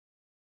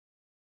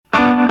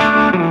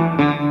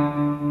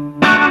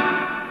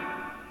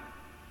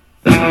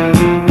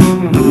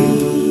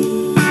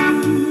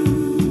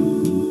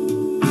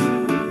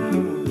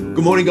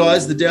Good morning,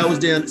 guys. The Dow was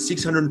down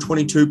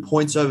 622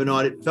 points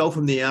overnight. It fell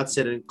from the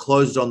outset and it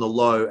closed on the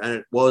low, and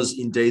it was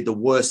indeed the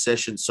worst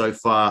session so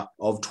far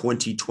of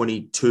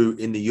 2022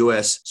 in the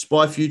US.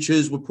 SPY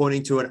futures were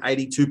pointing to an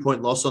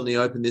 82-point loss on the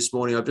open this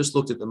morning. I've just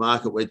looked at the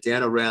market. We're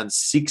down around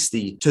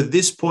 60. To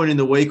this point in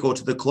the week, or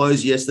to the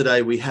close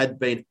yesterday, we had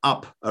been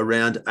up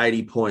around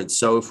 80 points.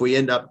 So if we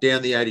end up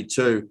down the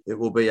 82, it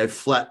will be a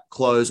flat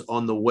close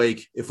on the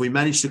week. If we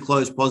manage to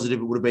close positive,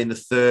 it would have been the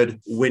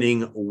third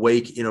winning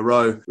week in a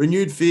row.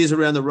 Renewed fears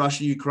around the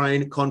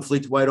Russia-Ukraine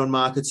conflict weighed on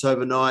markets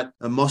overnight.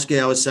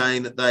 Moscow is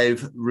saying that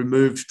they've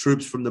removed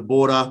troops from the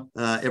border.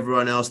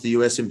 Everyone else, the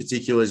US in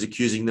particular, is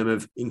accusing them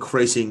of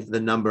increasing the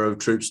number of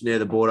troops near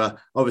the border.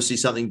 Obviously,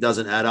 something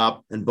doesn't add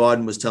up, and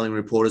Biden was telling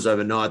reporters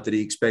overnight that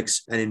he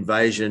expects an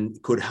invasion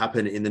could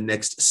happen in the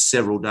next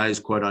several days,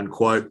 quote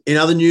unquote. In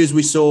other news,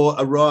 we saw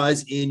a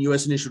rise in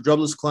US initial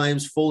jobless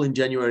claims, fall in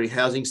January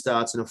housing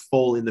starts, and a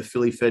fall in the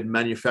Philly Fed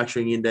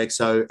manufacturing index.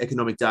 So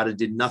economic data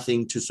did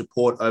nothing to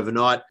support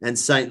overnight. And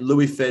St.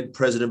 Louis Fed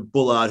President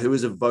Bullard, who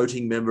is a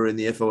voting member in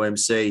the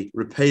FOMC,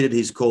 repeated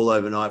his call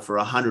overnight for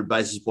 100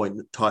 basis point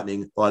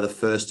tightening by the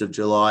 1st of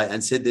July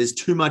and said there's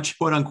too much,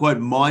 quote unquote,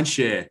 mind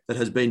share that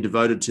has been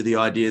devoted to the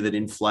idea that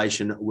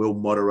inflation will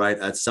moderate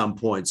at some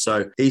point.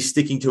 So he's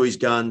sticking to his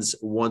guns,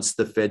 wants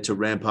the Fed to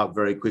ramp up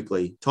very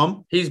quickly.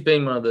 Tom? He's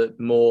been one of the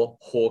more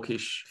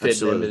hawkish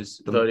Fed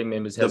members, voting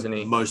members, hasn't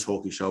he? Most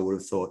hawkish, I would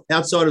have thought.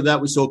 Outside of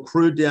that, we saw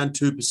crude down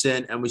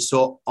 2% and we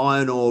saw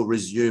iron ore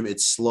resume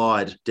its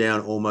slide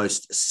down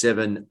almost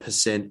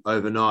 7%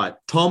 overnight.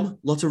 Tom,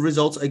 lots of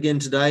results again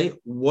today.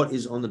 What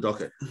is on the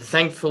docket?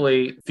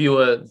 Thankfully,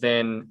 fewer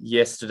than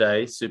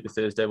yesterday. Super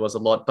Thursday was a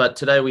lot. But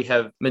today we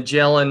have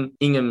Magellan,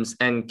 Inghams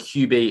and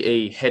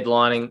QBE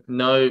headlining.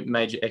 No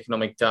major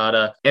economic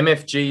data.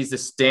 MFG is the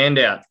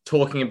standout,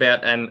 talking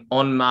about an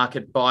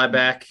on-market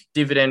buyback.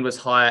 Dividend was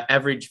higher.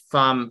 Average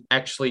FUM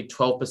actually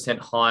 12%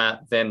 higher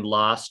than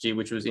last year,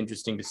 which was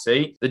interesting to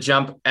see. The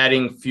jump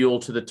adding fuel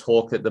to the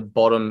talk that the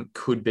bottom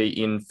could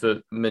be in for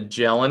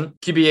Magellan.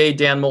 QBE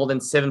down more than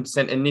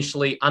 7%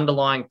 initially.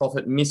 Underlying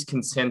profit missed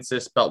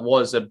consensus, but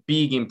was a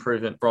big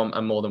improvement from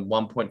a more than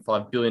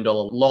 $1.5 billion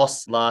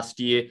loss last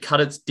year. Cut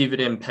its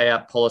dividend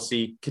payout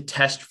policy.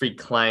 Catastrophe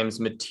claims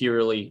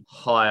materially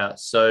higher.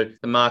 So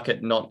the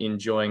market not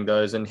enjoying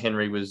those. And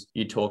Henry,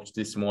 you talked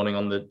this morning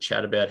on the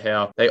chat about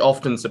how they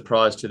often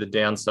surprise to the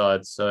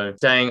downside. So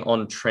staying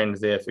on trend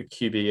there for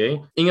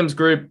QBE. Inghams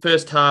Group,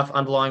 first half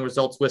underlying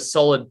results were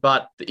solid,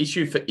 but the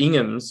issue for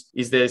Inghams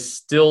is they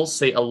still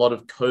see a lot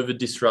of COVID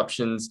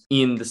disruptions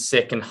in the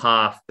second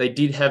half. They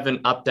did have an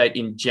update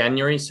in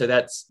January, so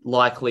that's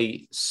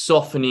likely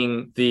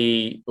softening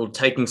or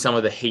taking some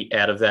of the heat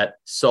out of that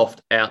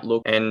soft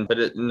outlook,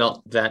 but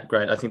not that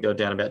great. I think they were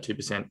down about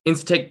 2%.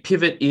 Incitec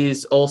Pivot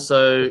is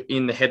also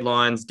in the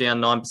headlines,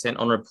 down 9%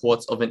 on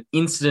reports of an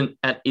incident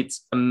at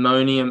its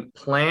ammonium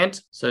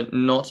plant, so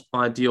not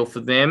ideal for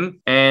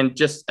them. And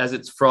just as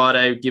it's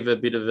Friday, give a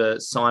bit of a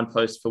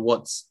signpost for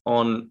what's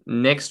on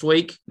next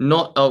week.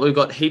 We've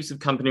got heaps of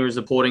companies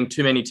reporting,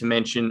 too many to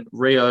mention.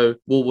 Rio,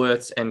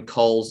 Woolworths and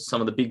Coles,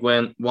 some of the big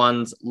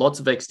ones, lots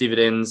of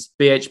ex-dividends.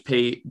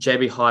 BHP,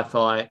 JB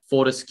Hi-Fi,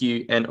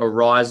 Fortescue and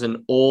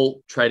Horizon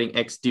all trading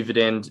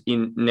ex-dividend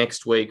in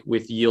next week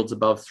with yields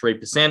above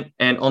 3%.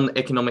 And on the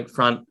economic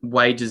front,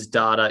 wages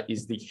data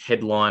is the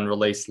headline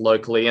released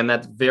locally. And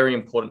that's very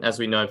important, as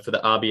we know, for the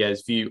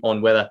RBA's view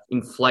on whether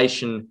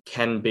inflation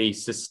can be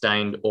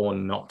sustained or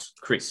not.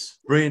 Chris.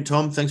 Brilliant,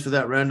 Tom. Thanks for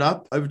that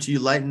roundup. Over to you,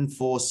 Leighton,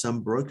 for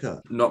some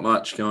broker. Not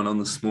much going on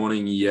this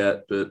morning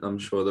yet, but I'm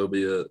sure there'll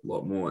be a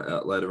lot more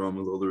out later on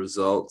with all the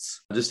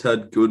results. I just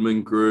had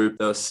Goodman Group.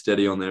 They were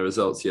steady on their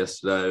results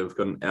yesterday. We've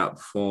got an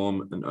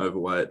outperform, an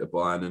overweight, a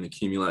buy and an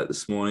accumulate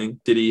this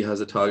morning. Diddy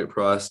has a target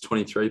price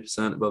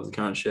 23% above the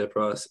current share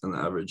price, and the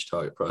average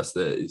target price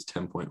there is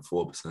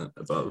 10.4%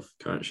 above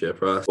current share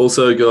price.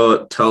 Also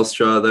got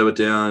Telstra. They were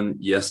down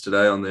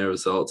yesterday on their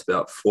results,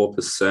 about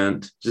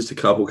 4%. Just a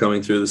couple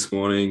coming through this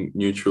morning,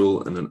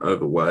 neutral and an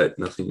overweight.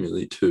 Nothing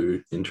really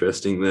too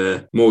interesting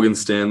there. Morgan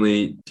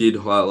Stanley did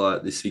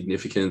highlight the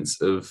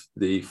significance of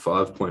the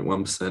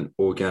 5.1%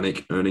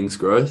 organic earnings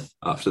growth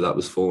after that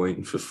was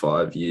falling for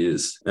 5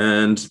 years.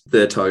 And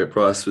their target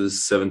price was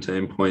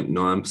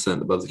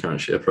 17.9% above the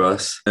current share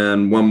price.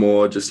 And one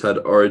more, just had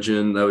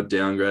Origin. They were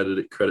downgraded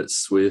at Credit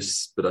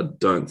Suisse, but I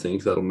don't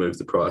think that'll move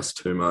the price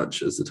too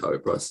much, as the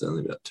target price is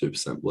only about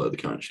 2% below the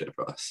current share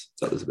price.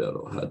 That was about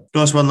all I had.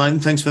 Nice one, Leighton.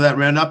 Thanks for that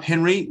roundup.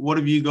 Henry, what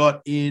have you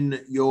got in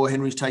your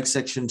Henry's Take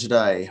section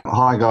today?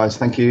 Hi, guys.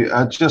 Thank you.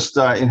 Just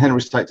in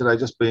Henry's Take today,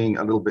 just being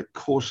a little bit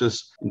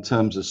cautious in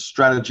terms of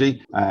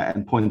strategy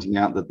and pointing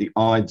out that the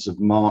Ides of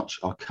March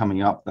are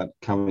coming up. That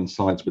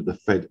coincides with the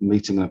Fed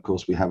meeting. And of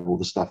course, we have all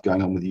the stuff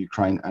going on with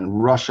Ukraine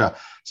and Russia.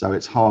 So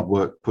it's hard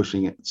work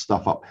pushing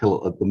stuff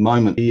uphill at the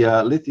moment.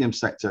 The lithium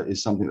sector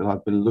is something that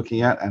I've been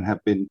looking at and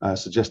have been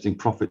suggesting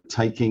profit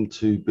taking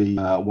to be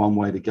one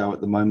way to go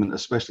at the moment,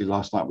 especially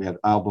last night we had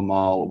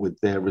Albemarle with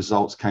their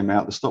results came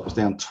out. The stock was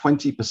down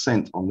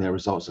 20% on their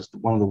results. It's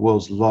one of the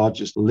world's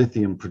largest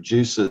lithium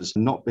producers,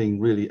 not being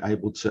really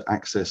able to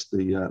access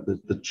the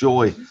the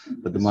joy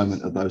at the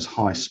moment of those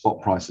high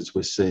spot prices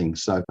we're seeing.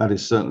 So that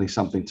is certainly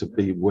something to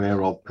be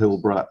aware of.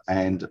 Pilbara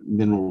and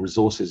Mineral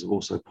Resources have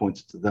also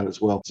pointed to that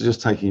as well. So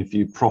just taking a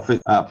few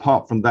profit.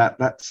 Apart from that,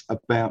 that's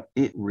about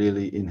it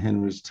really in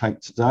Henry's take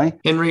today.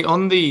 Henry,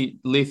 on the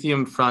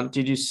lithium front,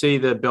 did you see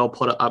the Bell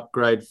Potter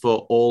upgrade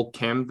for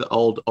Allkem, the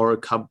old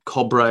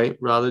Orocobre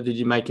rather? Did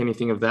you make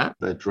anything of that?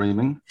 They're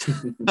dreaming.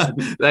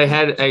 They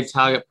had a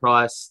target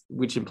price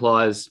which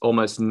implies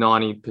almost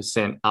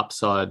 90%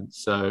 upside.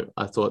 So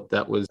I thought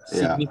that was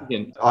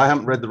significant. I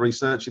haven't read the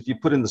research. If you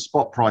put in the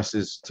spot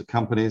prices to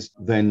companies,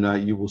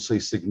 then you will see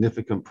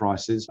significant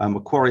prices.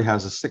 Macquarie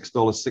has a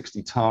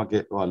 $6.60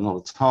 target. Well,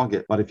 not a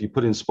target, but if you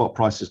put in spot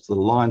prices to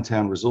the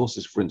Liontown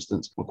Resources, for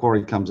instance,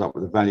 Macquarie comes up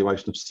with a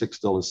valuation of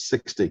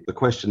 $6.60. The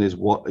question is,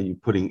 what are you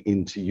putting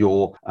into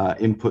your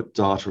input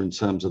data in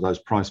terms of those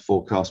price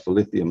forecasts for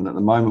lithium? And at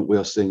the moment, we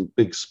are seeing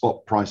big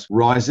spot price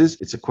rises.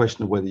 It's a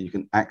question of whether you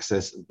can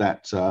access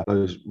that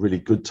those really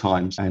good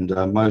times. And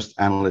most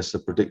analysts are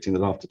predicting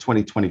that after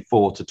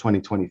 2024 to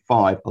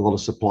 2025, a lot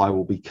of supply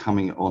will be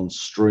coming on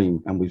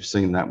stream. And we've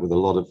seen that with a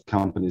lot of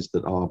companies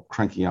that are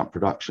cranking up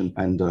production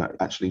and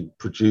actually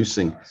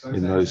producing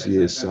in those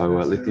years. So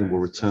lithium will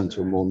return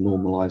to a more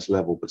normalized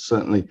level. But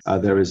certainly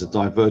there is a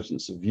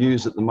divergence of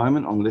views at the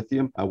moment on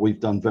lithium. We've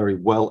done very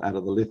well out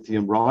of the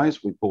lithium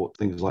rise. We bought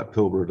things like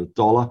Pilbara at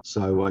 $1.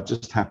 So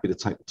just happy to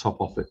take the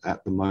top off it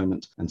at the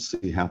moment and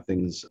see how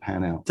things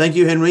pan out. Thank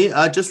you, Henry.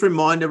 Just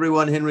remind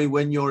everyone, Henry,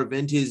 when your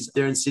event is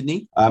there in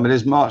Sydney. It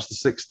is March the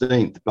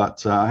 16th,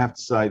 but I have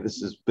to say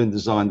this has been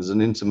designed as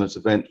an intimate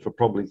event for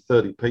probably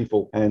 30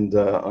 people, and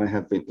I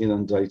have been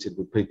inundated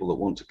with people that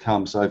want to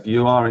come. So if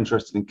you are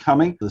interested in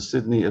coming to the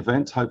Sydney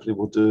event, hopefully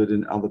we'll do it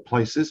in other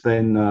places,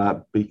 then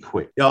be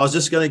quick. Yeah, I was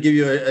just going to give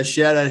you a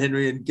shout out,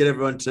 Henry, and get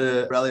everyone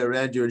to rally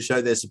around you and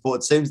show their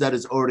support. Seems that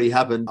has already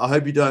happened. I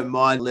hope you don't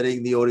mind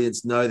letting the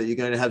audience know that you're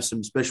going to have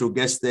some special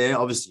guests there.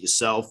 Obviously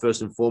yourself,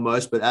 first and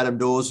foremost, but Adam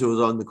Dawes, who was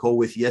on the call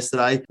with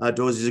yesterday.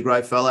 Dawes is a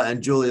great fella,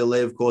 and Julia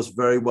Lee, of course,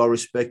 very well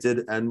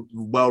respected and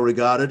well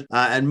regarded.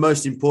 And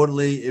most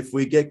importantly, if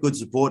we get good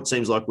support,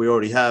 seems like we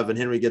already have, and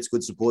Henry gets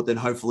good support, then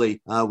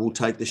hopefully we'll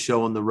take the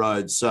show on the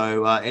road.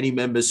 So any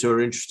members who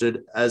are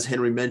interested, as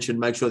Henry mentioned,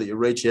 make sure that you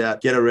reach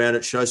out, get around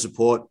it, show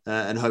support,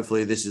 and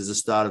hopefully this is the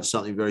start of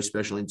something very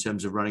special in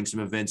terms of running some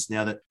events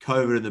now that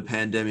COVID and the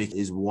pandemic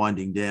is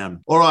winding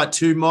down. All right,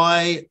 to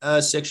my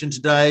section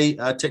today,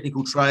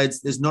 technical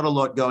trades. There's not a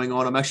lot going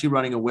on. I'm actually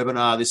running a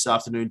webinar this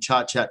afternoon,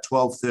 Chart Chat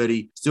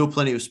 12:30. Still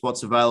plenty of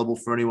spots available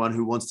for anyone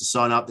who wants to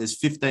sign up. There's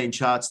 15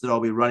 charts that I'll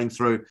be running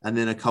through, and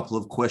then a couple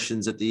of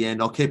questions at the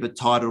end. I'll keep it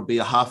tight. It'll be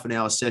a half an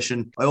hour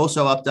session. I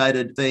also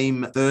updated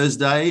theme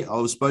Thursday. I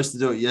was supposed to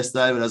do it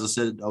yesterday, but as I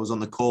said, I was on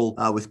the call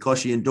with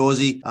Koshi and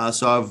Dorsey.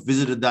 So I've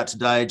visited that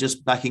today,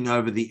 just backing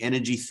over the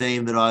energy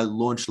theme that I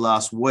launched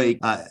last week.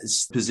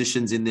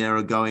 Positions in there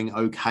are going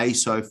okay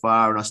so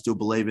far, and I still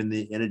believe in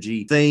the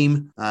energy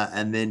theme.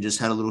 And then just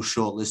had a little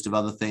short list of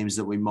other themes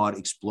that we might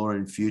explore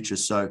in future.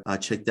 So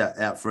check that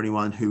out for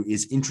anyone who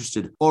is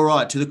interested. All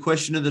right, to the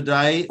question of the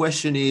day.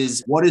 Question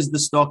is, what is the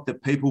stock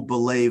that people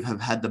believe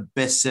have had the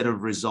best set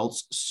of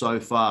results so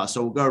far?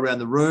 So we'll go around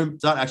the room.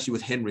 Start actually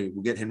with Henry.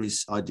 We'll get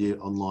Henry's idea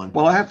online.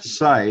 Well, I have to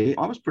say,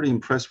 I was pretty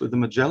impressed with the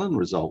Magellan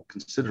result,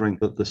 considering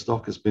that the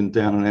stock has been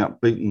down and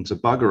out, beaten to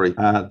buggery.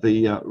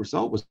 The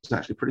result was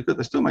actually pretty good.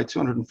 They still made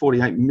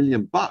 $248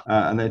 million,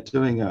 and they're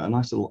doing a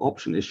nice little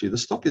option issue. The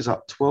stock is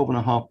up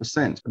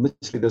 12.5%.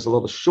 Admittedly, there's a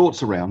lot of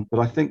shorts around, but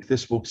I think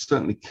this will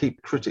certainly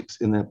keep critics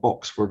in their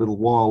box for a little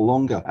while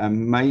longer.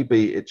 And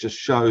maybe it just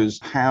shows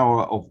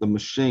power of the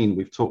machine.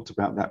 We've talked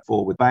about that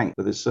before with Bank,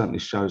 but it certainly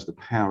shows the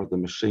power of the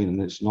machine,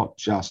 and it's not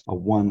just a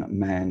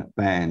one-man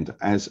band.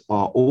 As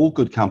are all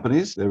good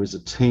companies, there is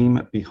a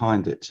team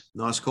behind it.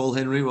 Nice call,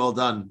 Henry. Well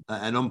done.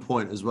 And on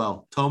point as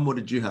well. Tom, what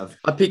did you have?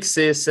 I picked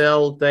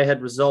CSL. They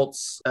had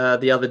results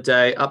the other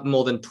day, up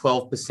more than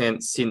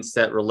 12% since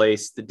that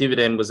release. The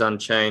dividend was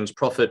unchanged.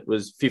 Profit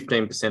was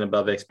 15%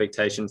 above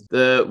expectations.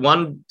 The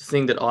one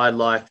thing that I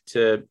like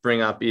to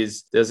bring up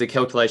is there's a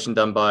calculation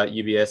done by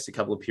UBS a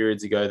couple of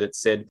periods ago that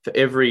said for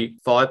every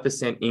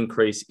 5%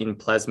 increase in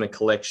plasma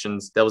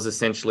collections, that was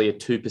essentially a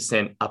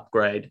 2%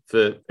 upgrade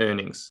for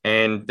earnings.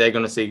 And they're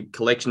going to see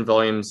collection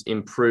volumes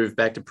improve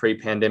back to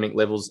pre-pandemic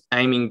levels,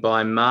 aiming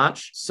by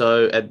March.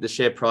 So at the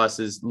share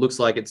prices, looks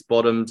like it's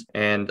bottomed,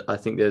 and I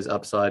think there's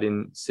upside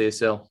in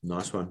CSL.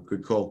 Nice one.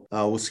 Good call.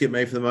 We'll skip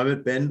me for the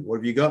moment. Ben, what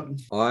have you got?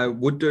 I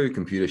would do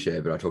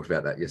Computershare, but I talked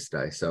about that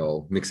yesterday, so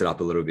I'll mix it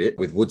up a little bit.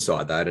 With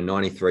Woodside, they had a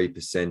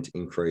 93%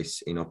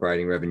 increase in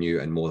operating revenue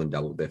and more than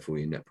doubled their full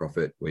year net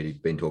profit.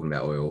 We've been talking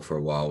about oil for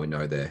a while. We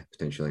know they're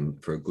potentially in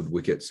for a good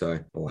wicket,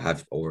 or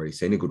have already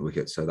seen a good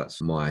wicket. So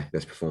that's my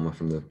best performer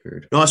from the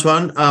period. Nice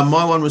one.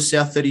 My one was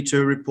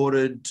South32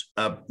 reported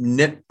a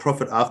net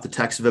profit after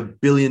tax of $1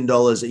 billion.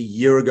 A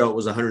year ago, it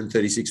was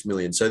 136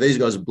 million. So these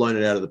guys have blown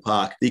it out of the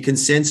park. The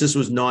consensus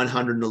was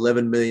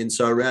 911 million,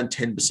 so around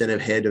 10%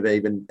 ahead of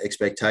even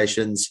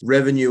expectations.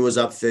 Revenue was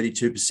up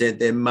 32%.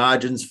 Their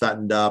margins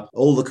fattened up.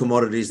 All the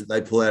commodities that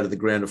they pull out of the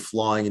ground are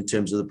flying in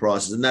terms of the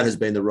prices, and that has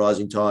been the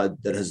rising tide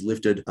that has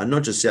lifted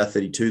not just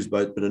South32's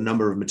boat, but a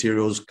number of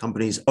materials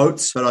companies'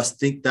 boats. But I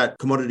think that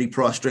commodity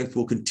price strength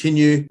will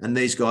continue, and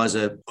these guys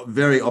are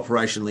very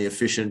operationally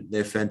efficient.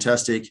 They're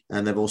fantastic,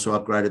 and they've also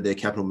upgraded their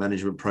capital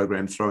management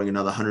program, throwing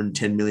another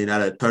 110 million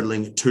at it,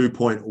 totaling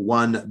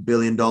 $2.1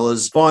 billion.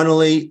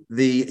 Finally,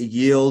 the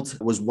yield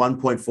was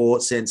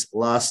 1.4 cents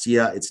last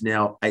year. It's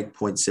now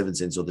 8.7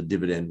 cents, or the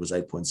dividend was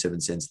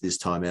 8.7 cents this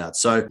time out.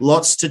 So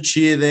lots to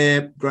cheer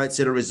there. Great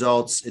set of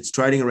results. It's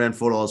trading around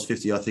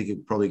 $4.50. I think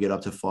it'll probably get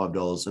up to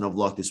 $5, and I've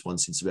liked this one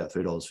since about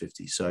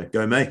 $3.50. So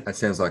go me. That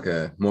sounds like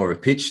more of a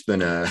pitch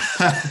than a...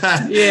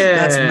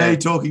 Yeah. That's me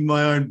talking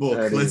my own book.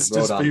 That is. Let's Well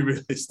just done. be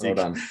realistic.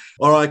 Well done.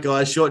 All right,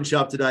 guys, short and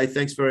sharp today.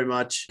 Thanks very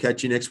much.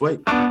 Catch you next week.